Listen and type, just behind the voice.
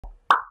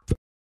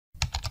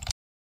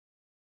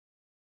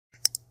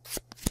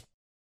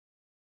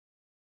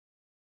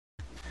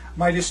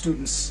My dear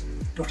students,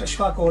 Dr.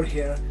 Ashfaq over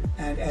here,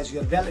 and as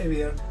you are well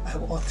aware, I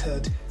have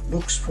authored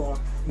books for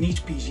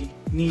NEET PG,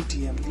 NEET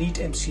DM, NEET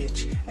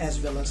MCH, as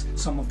well as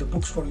some of the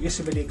books for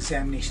USMLE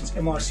examinations,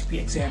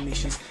 MRCP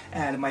examinations,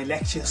 and my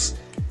lectures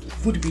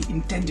would be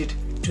intended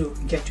to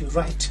get you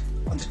right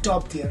on the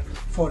top there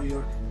for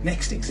your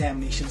next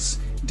examinations,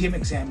 DM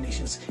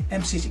examinations,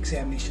 MCH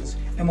examinations,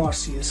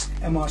 MRCS,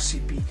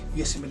 MRCP,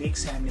 USMLE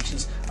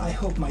examinations. I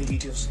hope my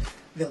videos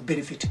will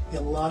benefit you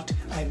a lot.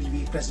 I will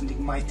be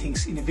presenting my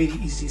things in a very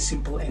easy,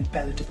 simple and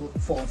palatable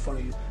form for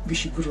you.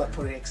 Wish you good luck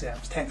for your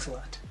exams. Thanks a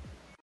lot.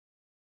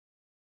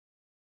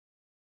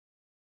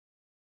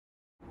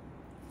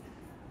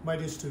 My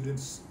dear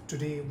students,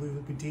 today we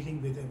will be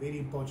dealing with a very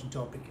important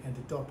topic, and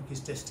the topic is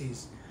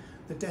testes.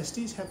 The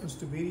testes happens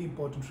to be very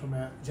important from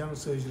a general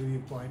surgery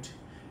viewpoint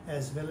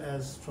as well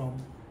as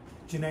from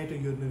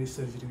genitourinary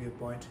surgery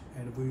viewpoint,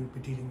 and we will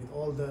be dealing with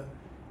all the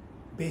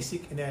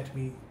basic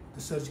anatomy,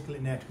 the surgical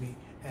anatomy,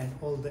 and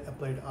all the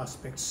applied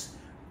aspects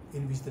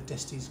in which the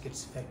testes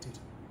gets affected.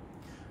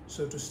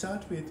 So to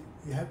start with,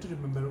 you have to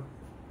remember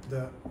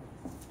the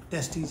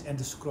testes and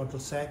the scrotal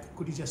sac.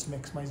 Could you just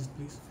maximize it,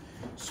 please?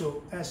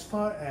 So as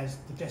far as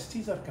the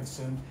testes are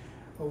concerned,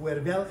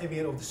 we're well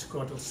aware of the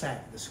scrotal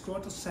sac. The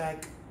scrotal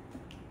sac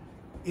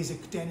is a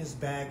cutaneous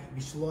bag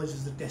which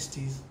lodges the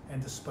testes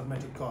and the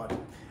spermatic cord.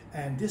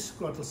 And this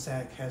scrotal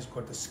sac has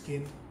got the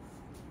skin,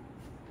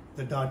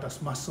 the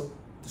dartos muscle,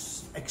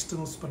 the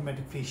external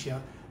spermatic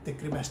fascia, the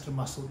cremaster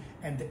muscle,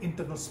 and the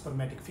internal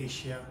spermatic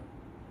fascia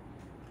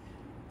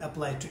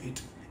applied to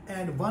it.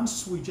 And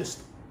once we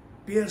just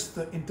pierce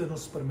the internal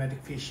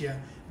spermatic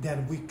fascia,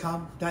 then we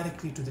come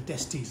directly to the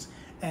testes.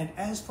 And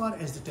as far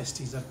as the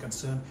testes are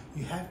concerned,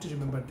 you have to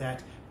remember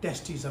that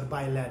testes are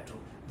bilateral,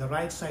 the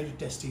right-sided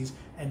testes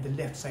and the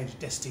left-sided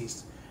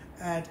testes.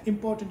 And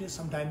important is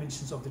some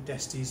dimensions of the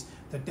testes.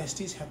 The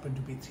testes happen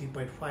to be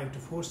 3.5 to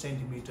 4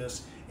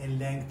 centimeters in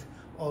length,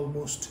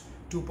 almost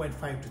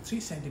 2.5 to 3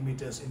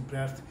 centimeters in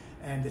breadth,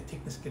 and the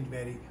thickness can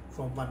vary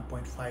from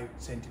 1.5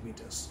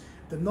 centimeters.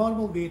 The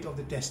normal weight of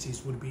the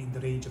testes would be in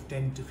the range of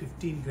 10 to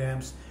 15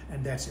 grams,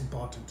 and that's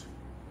important.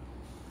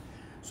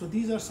 So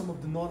these are some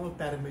of the normal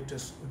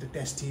parameters of the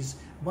testes.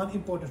 One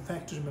important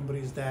fact to remember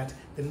is that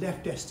the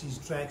left testes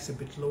drags a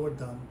bit lower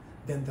down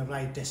than the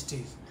right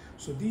testes.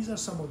 So these are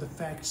some of the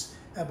facts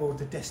about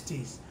the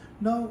testes.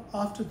 Now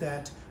after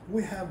that,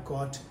 we have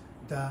got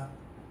the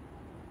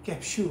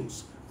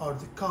capsules or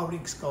the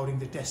coverings covering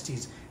the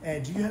testes.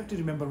 And you have to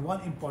remember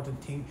one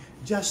important thing,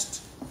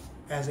 just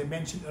as I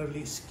mentioned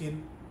earlier: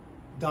 skin,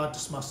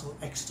 dartos muscle,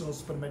 external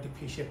spermatic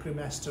fascia,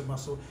 cremaster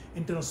muscle,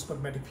 internal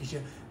spermatic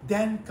fascia.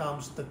 Then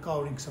comes the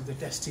coverings of the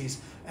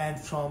testes, and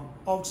from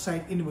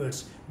outside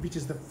inwards, which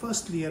is the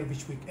first layer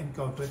which we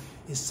encounter,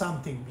 is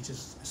something which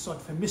is a sort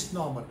of a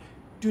misnomer: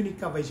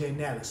 tunica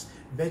vaginalis.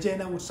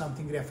 Vagina would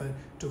something refer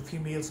to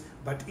females,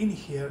 but in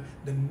here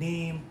the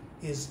name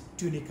is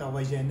tunica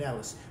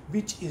vaginalis,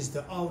 which is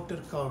the outer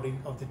covering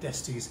of the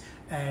testes.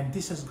 And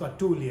this has got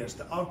two layers,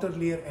 the outer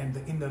layer and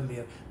the inner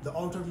layer. The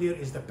outer layer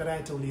is the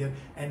parietal layer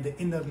and the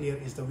inner layer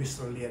is the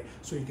visceral layer.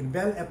 So you can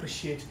well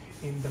appreciate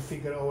in the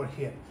figure over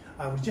here.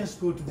 I will just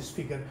go to this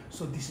figure.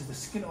 So this is the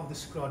skin of the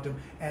scrotum,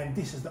 and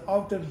this is the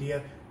outer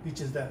layer,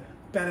 which is the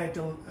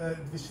parietal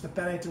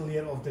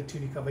layer of the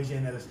tunica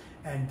vaginalis,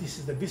 and this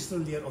is the visceral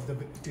layer of the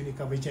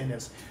tunica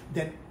vaginalis.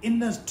 Then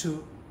inner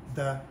to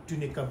the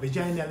tunica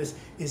vaginalis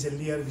is a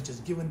layer which is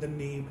given the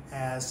name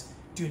as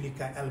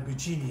tunica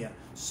albuginea.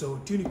 So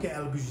tunica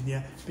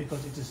albuginea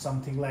because it is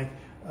something like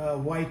a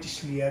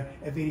whitish layer,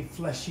 a very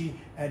fleshy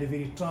and a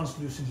very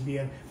translucent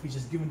layer, which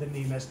is given the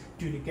name as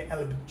tunica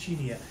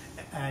albuginea.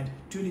 And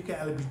tunica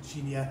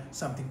albuginea,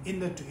 something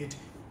inner to it,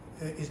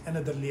 is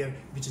another layer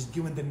which is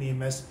given the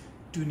name as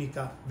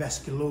tunica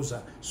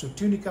vasculosa. So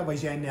tunica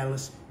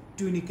vaginalis,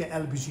 tunica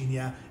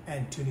albuginea,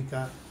 and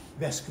tunica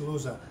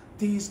vasculosa.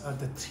 These are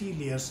the three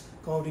layers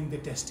covering the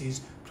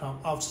testes from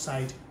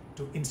outside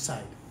to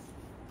inside.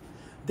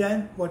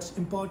 Then what's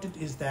important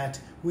is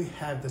that we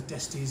have the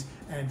testes,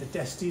 and the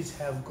testes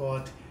have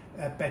got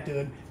a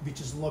pattern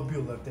which is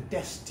lobular. The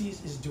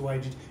testes is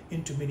divided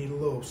into many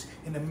lobes.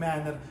 In a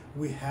manner,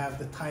 we have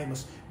the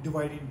thymus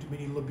divided into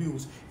many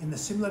lobules. In a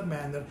similar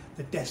manner,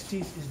 the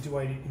testes is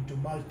divided into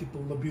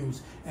multiple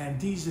lobules, and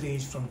these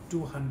range from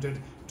 200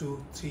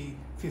 to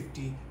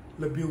 350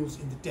 lobules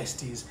in the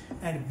testes.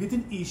 And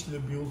within each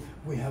lobule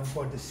we have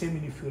got the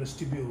seminiferous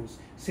tubules,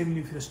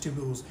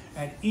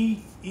 and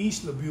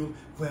each lobule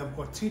we have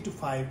got 3 to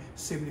 5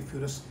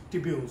 seminiferous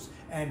tubules,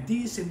 and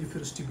these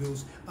seminiferous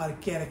tubules are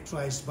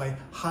characterized by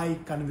high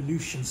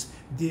convolutions.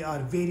 They are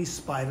very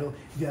spiral,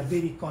 they are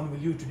very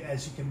convoluted,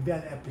 as you can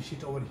well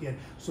appreciate over here.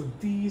 So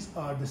these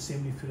are the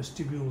seminiferous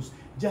tubules,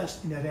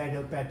 just in a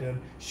radial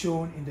pattern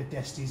shown in the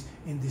testes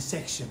in this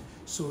section.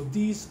 So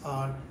these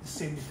are the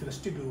seminiferous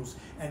tubules,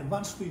 and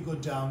once we go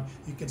down,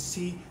 you can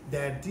see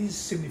that these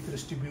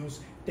seminiferous tubules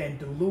tend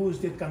to lose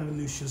their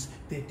convolutions,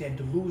 they tend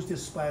to lose their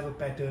spiral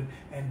pattern,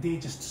 and they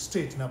just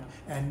straighten up,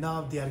 and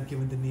now they are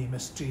given the name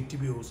as straight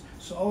tubules.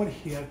 So over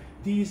here,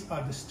 these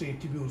are the straight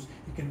tubules.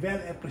 You can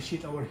well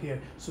appreciate over here.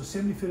 So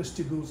seminiferous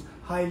tubules,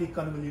 highly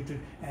convoluted,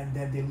 and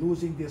then they're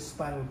losing their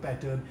spiral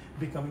pattern,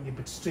 becoming a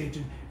bit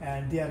straightened,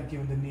 and they are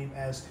given the name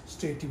as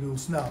straight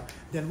tubules. Now,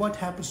 then what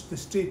happens to the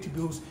straight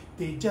tubules?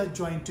 They just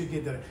join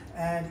together,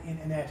 and in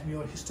anatomy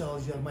or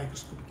histology or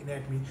microscopic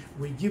anatomy,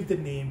 we give the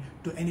name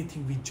to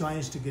anything which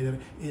joins together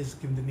is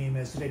given the name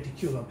as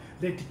reticulum.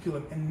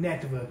 Reticulum and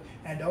network.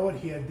 And over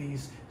here,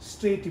 these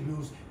straight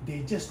tubules,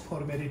 they just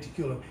form a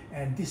reticulum,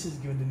 and this is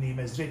given the name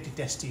as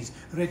retitestes.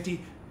 Reti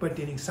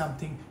pertaining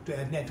something to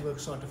a network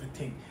sort of a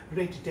thing.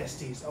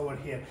 Retitestes over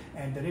here,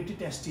 and the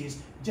retitestes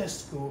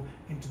just go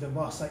into the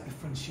vasa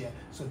efferentia.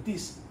 So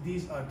these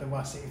are the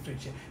vasa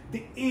efferentia.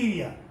 The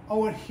area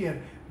over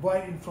here,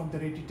 wherein from the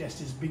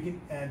retitestes begin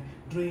and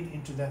drain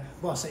into the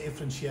vasa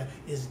efferentia,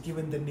 is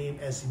given the name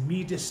as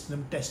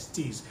mediastinum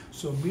testis.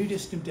 So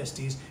mediastinum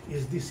testis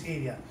is this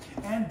area,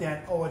 and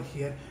then over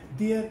here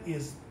there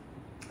is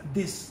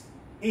this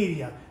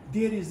area.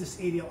 There is this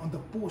area on the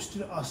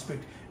posterior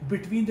aspect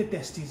between the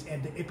testes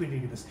and the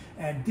epididymis,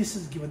 and this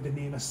is given the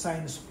name as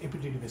sinus of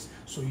epididymis.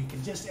 So you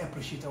can just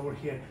appreciate over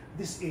here,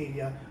 this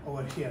area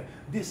over here,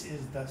 this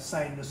is the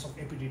sinus of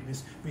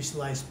epididymis, which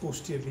lies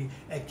posteriorly,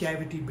 a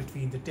cavity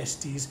between the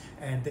testes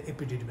and the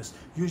epididymis,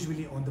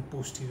 usually on the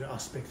posterior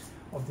aspect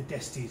of the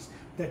testes.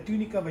 The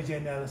tunica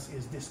vaginalis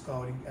is this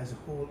covering as a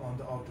whole on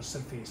the outer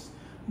surface.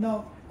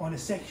 Now, on a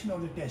section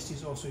of the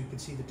testes also you can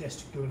see the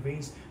testicular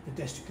veins,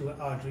 the testicular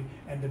artery,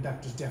 and the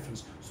ductus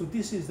deferens. So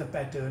this is the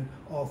pattern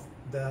of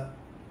the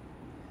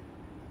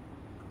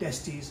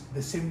testes, the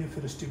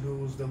seminiferous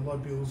tubules, the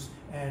lobules,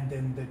 and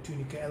then the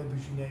tunica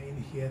albuginea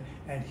in here,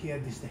 and here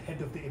this is the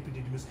head of the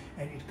epididymis,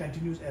 and it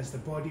continues as the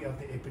body of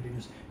the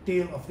epididymis,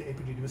 tail of the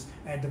epididymis,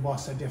 and the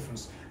vasa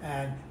deferens.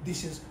 And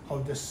this is how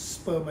the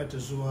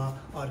spermatozoa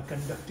are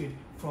conducted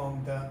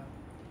from the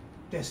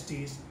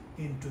testes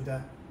into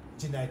the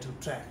genital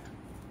tract.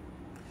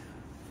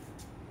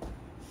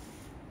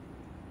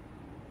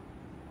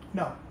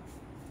 Now,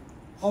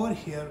 over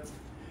here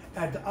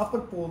at the upper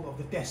pole of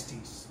the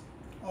testes,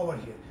 over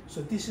here,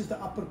 so this is the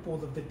upper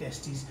pole of the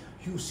testes.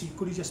 You see,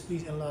 could you just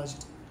please enlarge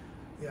it?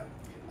 Yeah.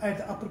 At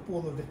the upper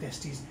pole of the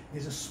testes,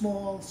 there's a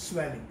small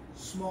swelling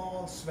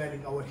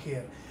over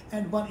here.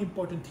 And one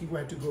important thing, we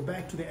have to go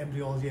back to the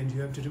embryology, and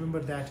you have to remember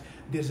that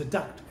there's a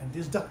duct, and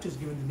this duct is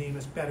given the name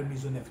as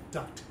paramesonephic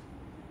duct.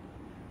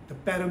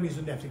 The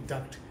paramesonephic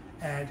duct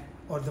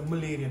or the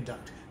Mullerian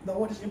duct. Now,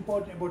 what is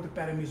important about the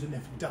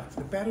paramesonephic duct?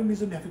 The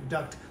paramesonephic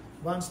duct,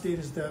 once there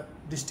is the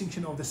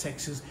distinction of the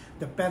sexes,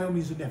 the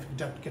paramesonephic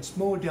duct gets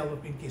more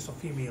developed in case of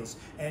females,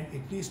 and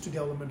it leads to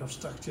development of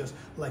structures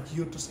like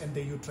uterus and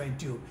the uterine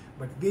tube.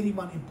 But very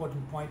one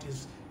important point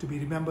is to be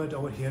remembered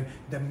over here: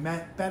 the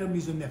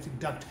paramesonephic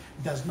duct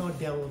does not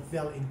develop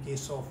well in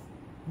case of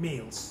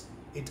males.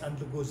 It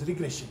undergoes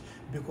regression,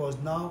 because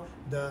now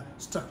the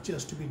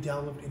structures to be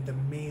developed in the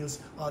males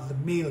are the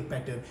male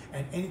pattern,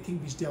 and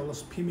anything which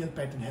develops female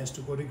pattern has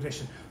to go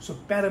regression. So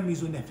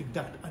paramesonephic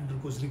duct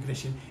undergoes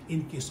regression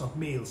in case of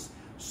males.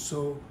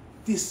 So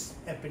this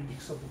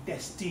appendix of the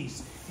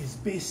testes is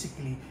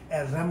basically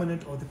a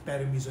remnant of the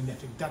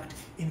paramesonephic duct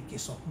in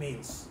case of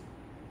males.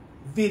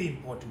 Very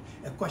important.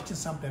 A question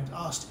sometimes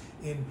asked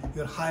in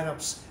your higher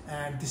ups,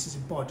 and this is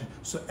important.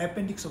 So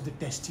appendix of the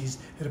testes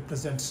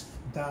represents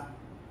the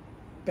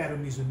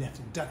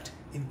paramesonephic duct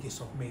in case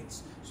of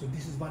males. So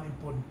this is one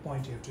important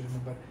point you have to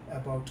remember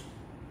about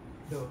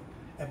the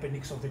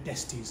appendix of the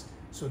testes.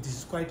 So this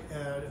is quite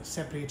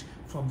separate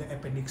from the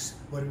appendix,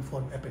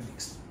 vermiform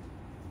appendix.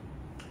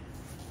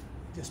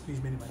 Just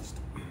please minimize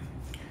it.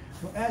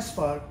 Now, as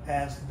far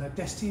as the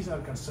testes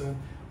are concerned,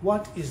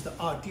 what is the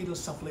arterial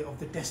supply of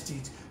the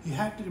testes? You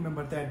have to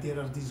remember that there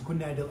are these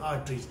gonadal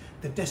arteries,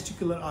 the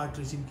testicular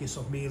arteries in case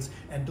of males,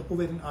 and the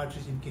ovarian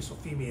arteries in case of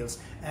females.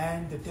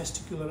 And the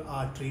testicular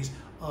arteries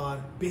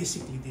are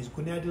basically, these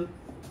gonadal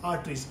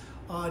arteries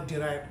are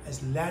derived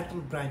as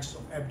lateral branches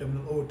of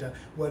abdominal aorta.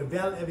 We're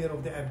well aware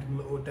of the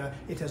abdominal aorta.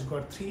 It has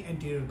got three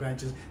anterior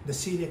branches: the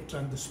celiac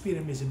trunk, the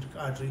superior mesenteric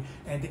artery,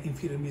 and the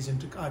inferior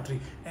mesenteric artery.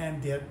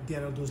 And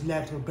there are those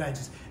lateral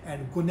branches.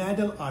 And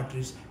gonadal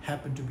arteries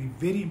happen to be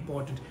very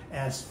important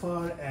as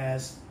far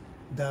as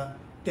the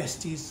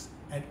testes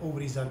and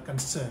ovaries are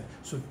concerned.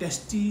 So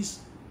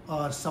testes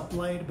are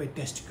supplied by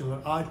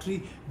testicular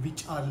artery,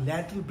 which are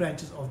lateral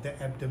branches of the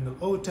abdominal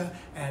aorta,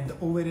 and the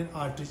ovarian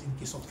arteries in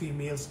case of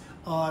females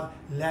are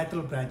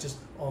lateral branches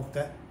of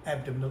the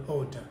abdominal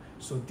aorta.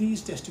 So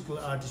these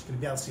testicular arteries can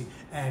be well see,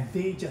 and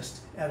they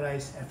just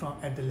arise from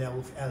at the level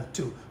of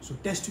L2. So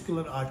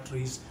testicular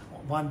arteries,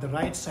 on the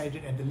right side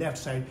and the left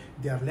side,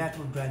 they are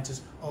lateral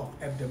branches of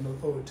abdominal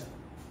aorta.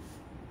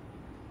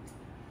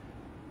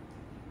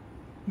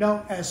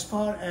 Now, as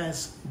far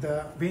as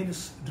the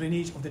venous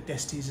drainage of the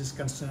testes is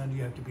concerned,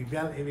 you have to be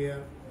well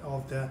aware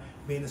of the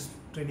venous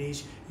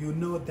drainage, you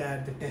know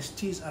that the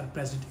testes are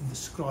present in the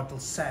scrotal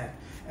sac.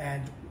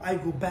 And I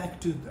go back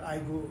to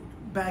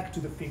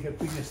the figure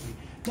previously.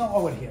 Now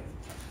over here,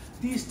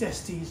 these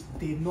testes,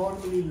 they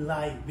normally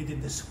lie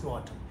within the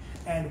scrotum.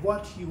 And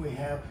what you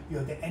have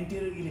the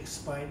anterior iliac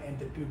spine and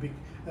the pubic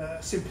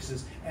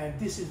symphysis, and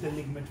this is the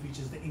ligament which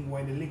is the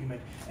inguinal ligament,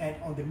 and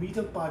on the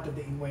medial part of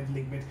the inguinal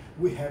ligament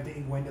we have the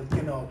inguinal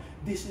canal.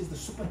 This is the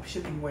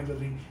superficial inguinal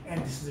ring, and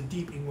this is the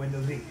deep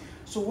inguinal ring.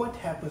 So what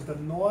happens,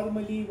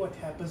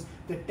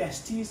 the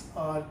testes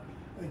are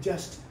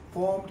just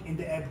formed in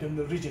the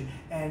abdominal region,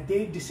 and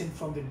they descend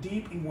from the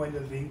deep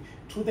inguinal ring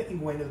through the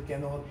inguinal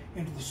canal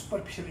into the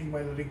superficial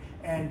inguinal ring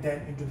and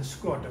then into the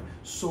scrotum.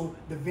 So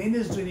the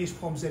venous drainage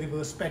forms a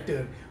reverse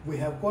pattern. We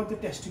have got the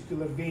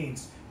testicular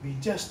veins, we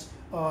just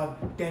are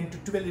 10 to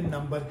 12 in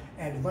number,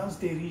 and once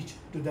they reach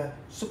to the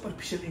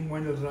superficial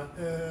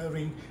inguinal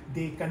ring,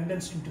 they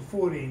condense into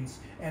 4 veins,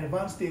 and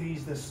once they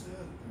reach the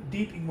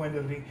deep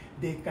inguinal ring,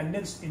 they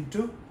condense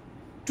into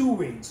 2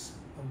 veins.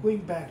 I'm going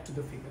back to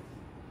the figure.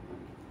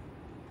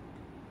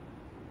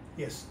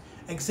 Yes,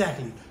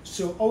 exactly.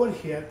 So over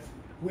here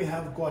we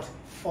have got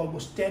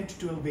almost 10 to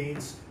 12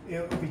 veins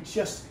which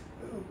just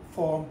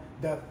form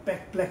the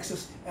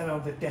plexus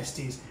around the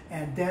testes,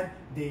 and then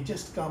they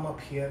just come up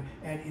here,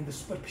 and in the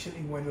superficial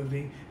inguinal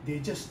ring they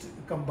just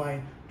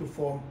combine to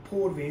form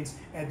 4 veins,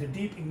 and the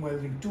deep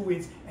inguinal ring 2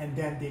 veins, and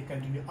then they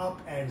continue up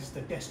as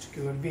the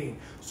testicular vein.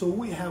 So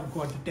we have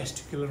got the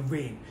testicular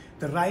vein,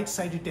 the right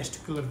sided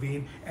testicular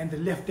vein and the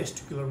left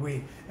testicular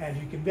vein, and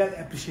you can well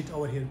appreciate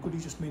over here. Could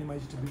you just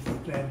minimize it a bit for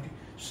clarity?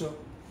 So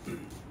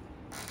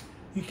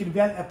you can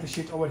well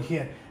appreciate over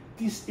here,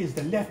 this is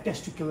the left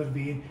testicular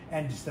vein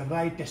and this is the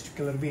right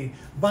testicular vein.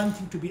 One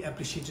thing to be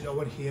appreciated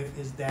over here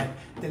is that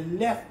the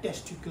left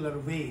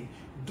testicular vein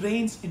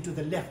drains into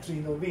the left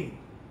renal vein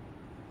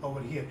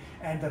over here,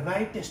 and the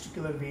right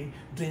testicular vein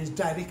drains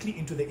directly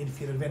into the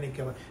inferior vena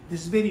cava.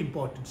 This is very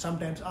important,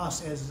 sometimes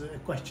asked as a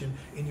question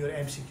in your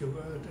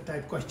MCQ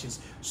type questions.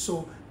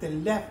 So the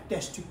left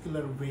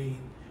testicular vein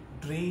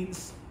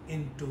drains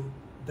into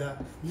the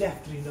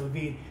left renal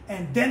vein,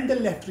 and then the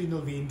left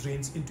renal vein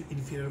drains into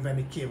inferior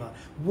vena cava,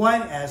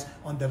 whereas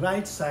on the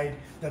right side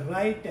the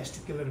right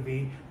testicular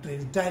vein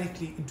drains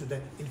directly into the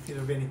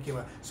inferior vena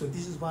cava. So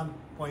this is one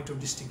point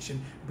of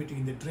distinction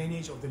between the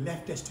drainage of the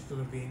left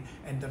testicular vein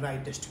and the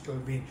right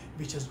testicular vein,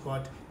 which has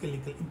got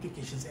clinical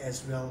implications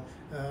as well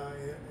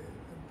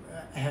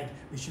ahead,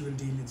 which you will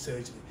deal in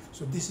surgery.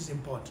 So this is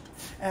important.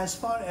 As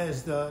far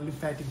as the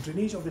lymphatic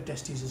drainage of the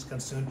testes is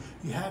concerned,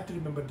 you have to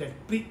remember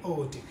that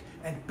pre-aortic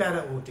and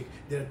para-aortic,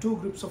 there are 2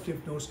 groups of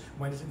lymph nodes.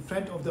 One is in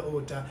front of the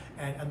aorta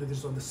and another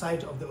is on the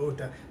side of the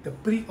aorta. The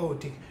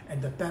pre-aortic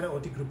and the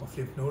para-aortic group of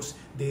lymph nodes,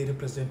 they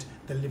represent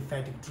the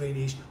lymphatic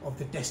drainage of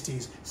the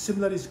testes.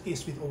 Similar is the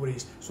case with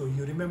ovaries. So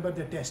you remember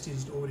the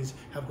testes and ovaries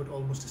have got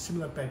almost a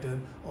similar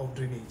pattern of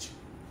drainage.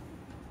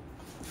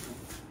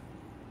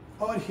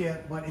 Over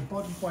here, one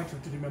important point you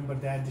have to remember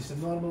that this is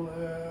a normal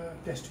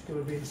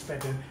testicular venous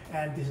pattern,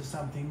 and this is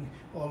something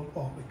of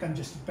a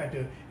congested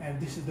pattern, and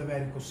this is the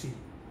varicocele.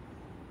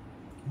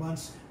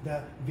 Once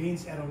the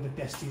veins around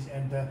the testes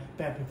and the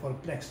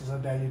papillary plexus are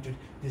dilated,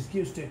 this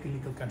gives to a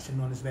clinical condition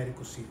known as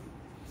varicocele.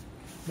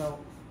 Now,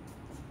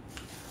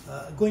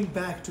 going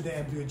back to the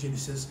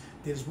embryogenesis,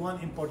 there's one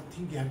important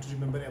thing you have to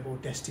remember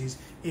about testes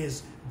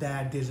is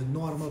that there's a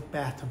normal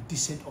path of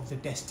descent of the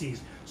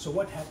testes. So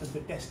what happens,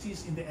 the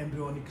testes in the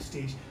embryonic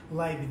stage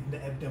lie within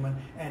the abdomen,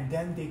 and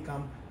then they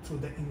come through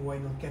the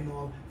inguinal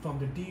canal from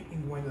the deep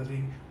inguinal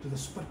ring to the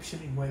superficial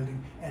inguinal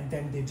ring, and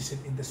then they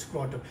descend in the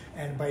scrotum.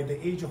 And by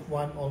the age of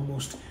 1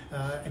 almost,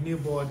 a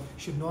newborn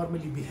should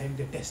normally be having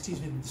the testes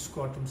within the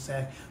scrotum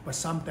sac, but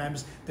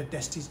sometimes the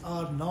testes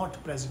are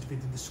not present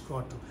within the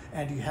scrotum,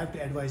 and you have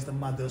to advise the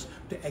mothers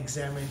to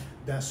examine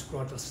the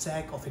scrotal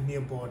sac of a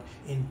newborn.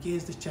 In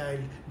case the child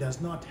does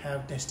not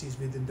have testes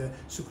within the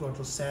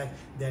scrotal sac,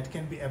 that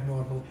can be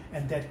abnormal,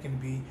 and that can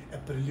be a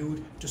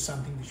prelude to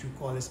something which we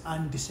call as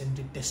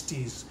undescended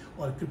testes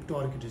or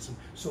cryptorchidism.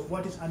 So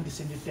what is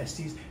undescended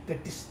testes? The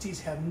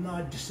testes have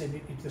not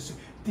descended into the,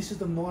 this is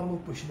the normal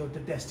position of the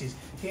testes.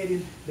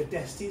 Herein the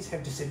testes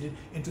have descended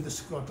into the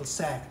scrotal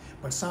sac,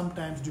 but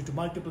sometimes due to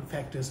multiple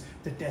factors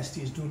the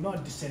testes do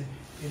not descend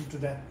into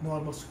the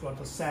normal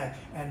scrotal sac,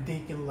 and they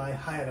can lie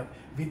higher up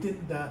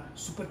within the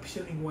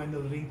superficial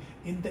inguinal ring,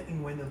 in the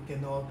inguinal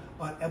canal,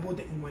 or above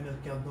the inguinal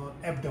canal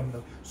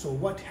abdominal. So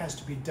what has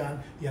to be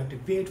done? You have to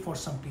wait for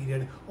some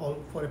period, or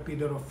for a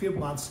period of few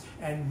months,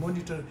 and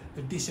monitor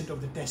the descent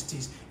of the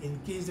testes. In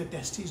case the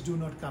testes do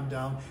not come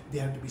down, they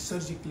have to be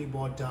surgically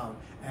brought down,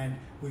 and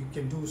we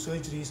can do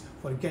surgeries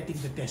for getting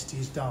the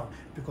testes down.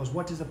 Because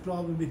what is the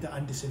problem with the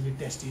undescended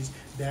testes?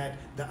 That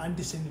the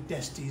undescended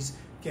testes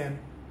can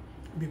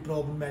be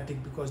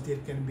problematic because there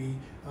can be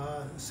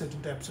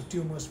certain types of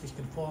tumors which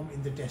can form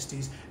in the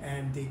testes,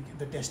 and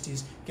the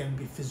testes can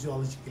be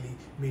physiologically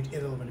made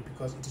irrelevant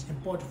because it is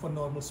important for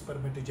normal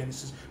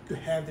spermatogenesis to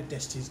have the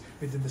testes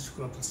within the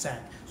scrotal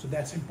sac. So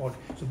that's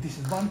important. So this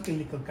is one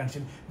clinical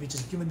condition which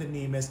is given the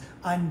name as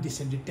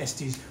undescended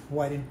testes,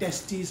 wherein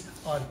testes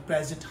are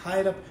present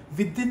higher up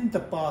within the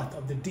path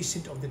of the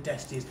descent of the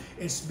testes.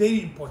 It's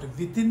very important,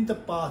 within the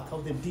path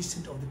of the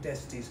descent of the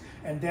testes.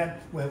 And then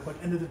we have got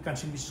another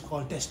condition which is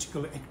called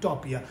testicular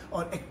ectopia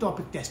or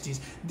ectopic testes.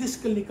 This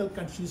clinical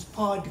condition is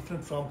far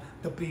different from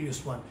the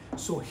previous one.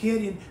 So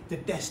herein the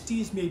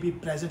testes may be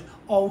present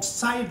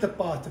outside the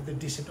path of the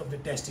descent of the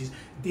testes.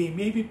 They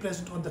may be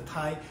present on the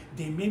thigh,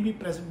 they may be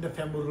present in the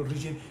femoral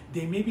region,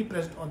 they may be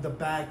present on the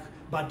back,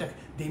 buttock,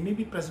 they may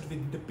be present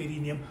within the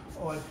perineum,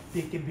 or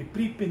they can be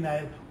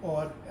prepenile,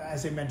 or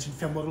as I mentioned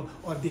femoral,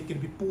 or they can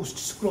be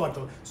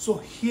post-scrotal. So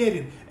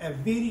herein a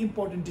very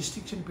important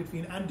distinction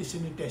between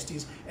undescended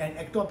testes and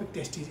ectopic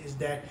testes is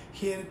that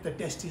here the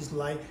testes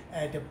lie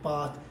at a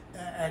path,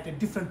 at a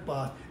different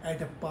path, at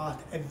a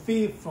path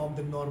away from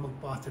the normal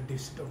path of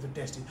descent of the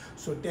testes.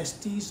 So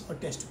testes or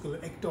testicular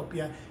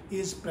ectopia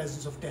is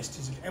presence of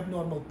testes in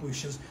abnormal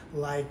positions,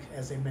 like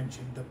as I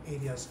mentioned the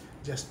areas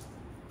just.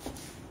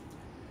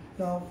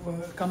 Now,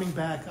 coming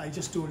back, I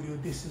just told you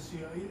this is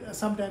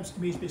sometimes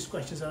image-based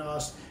questions are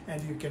asked,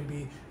 and you can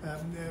be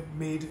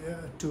made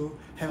to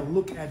have a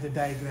look at the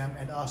diagram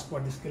and ask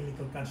what this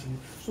clinical condition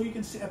is. So you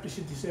can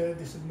appreciate this.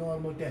 This is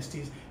normal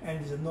testes, and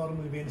this is a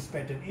normal venous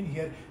pattern. In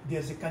here,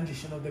 there's a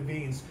congestion of the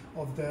veins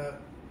of the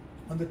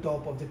on the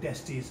top of the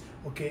testes,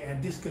 okay,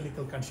 and this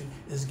clinical condition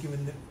is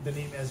given the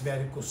name as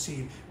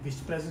varicocele, which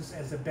presents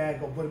as a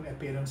bag of worm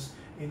appearance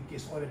in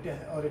case, or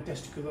a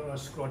testicular or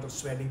scrotal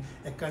swelling,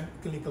 a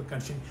clinical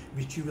condition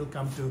which you will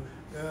come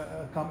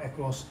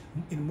across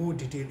in more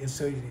detail in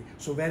surgery.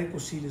 So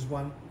varicocele is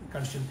one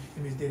condition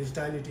in which there is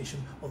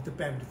dilatation of the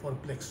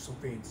pavimbriform plexus of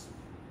veins.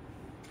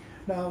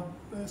 Now,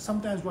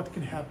 sometimes what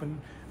can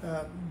happen,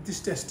 this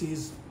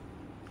testes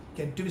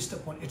can twist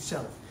upon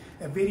itself.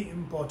 A very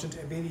important,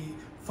 a very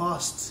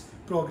fast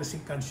progressing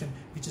condition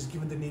which is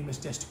given the name as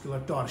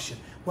testicular torsion.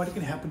 What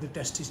can happen, the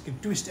testes can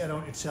twist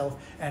around itself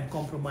and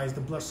compromise the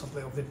blood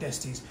supply of the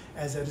testes.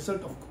 As a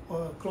result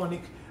of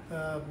chronic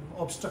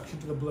obstruction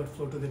to the blood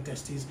flow to the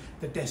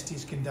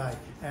testes can die,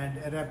 and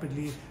a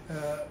rapidly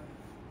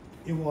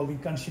evolving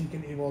condition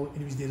can evolve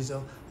in which there is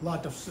a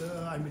lot of,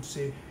 I would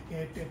say,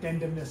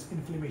 tenderness,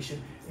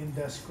 inflammation in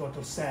the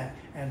scrotal sac,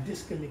 and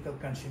this clinical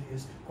condition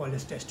is called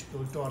as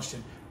testicular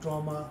torsion.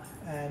 Trauma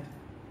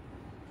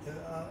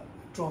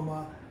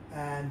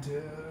and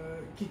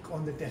kick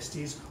on the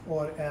testes,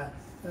 or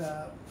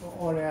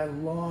a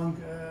long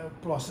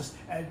process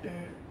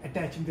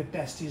attaching the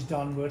testes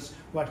downwards,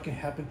 what can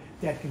happen,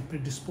 that can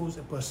predispose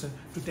a person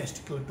to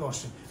testicular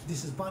torsion.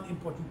 This is one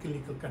important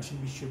clinical condition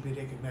which should be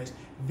recognized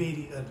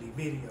very early,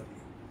 very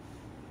early.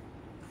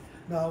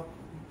 Now,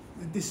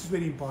 this is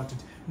very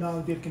important.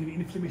 Now, there can be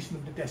inflammation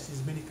of the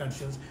testes, many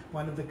conditions.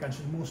 One of the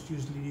conditions most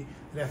usually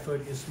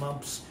referred is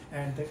mumps,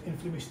 and the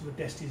inflammation of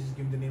the testes is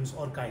given the name as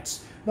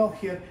orchites. Now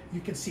here you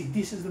can see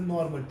this is the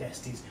normal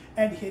testes,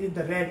 and here in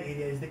the red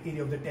area is the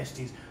area of the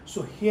testes.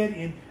 So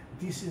herein,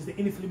 this is the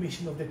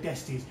inflammation of the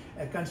testes,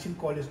 a condition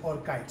called as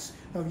orchites.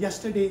 Now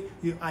yesterday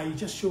I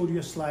just showed you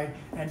a slide,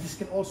 and this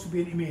can also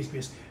be an image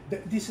based.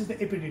 This is the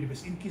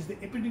epididymis. In case the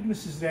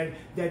epididymis is red,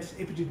 that is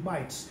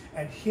epididymitis,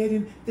 and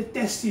herein the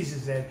testes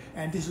is red,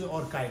 and this is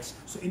orchites.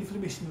 So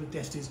inflammation of the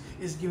testes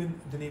is given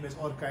the name as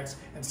orchites,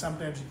 and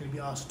sometimes you can be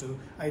asked to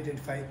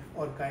identify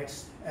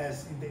orchites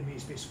as in the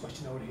image based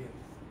question over here.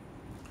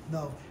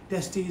 Now,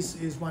 testes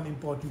is one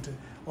important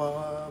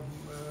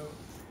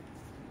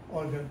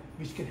organ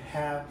which can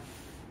have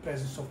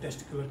presence of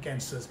testicular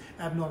cancers.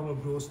 Abnormal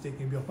growths, they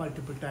can be of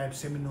multiple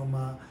types: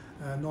 seminoma,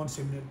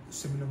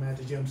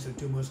 non-seminomatic germ cell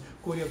tumors,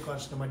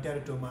 choriocarcinoma,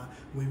 teratoma.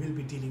 We will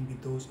be dealing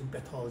with those in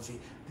pathology.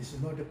 This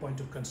is not a point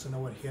of concern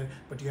over here,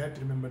 but you have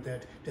to remember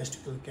that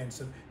testicular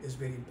cancer is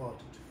very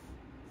important.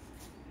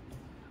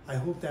 I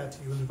hope that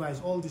you will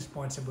revise all these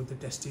points about the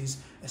testes,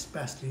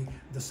 especially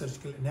the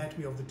surgical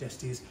anatomy of the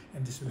testes,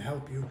 and this will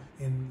help you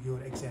in your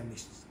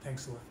examinations.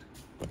 Thanks a lot.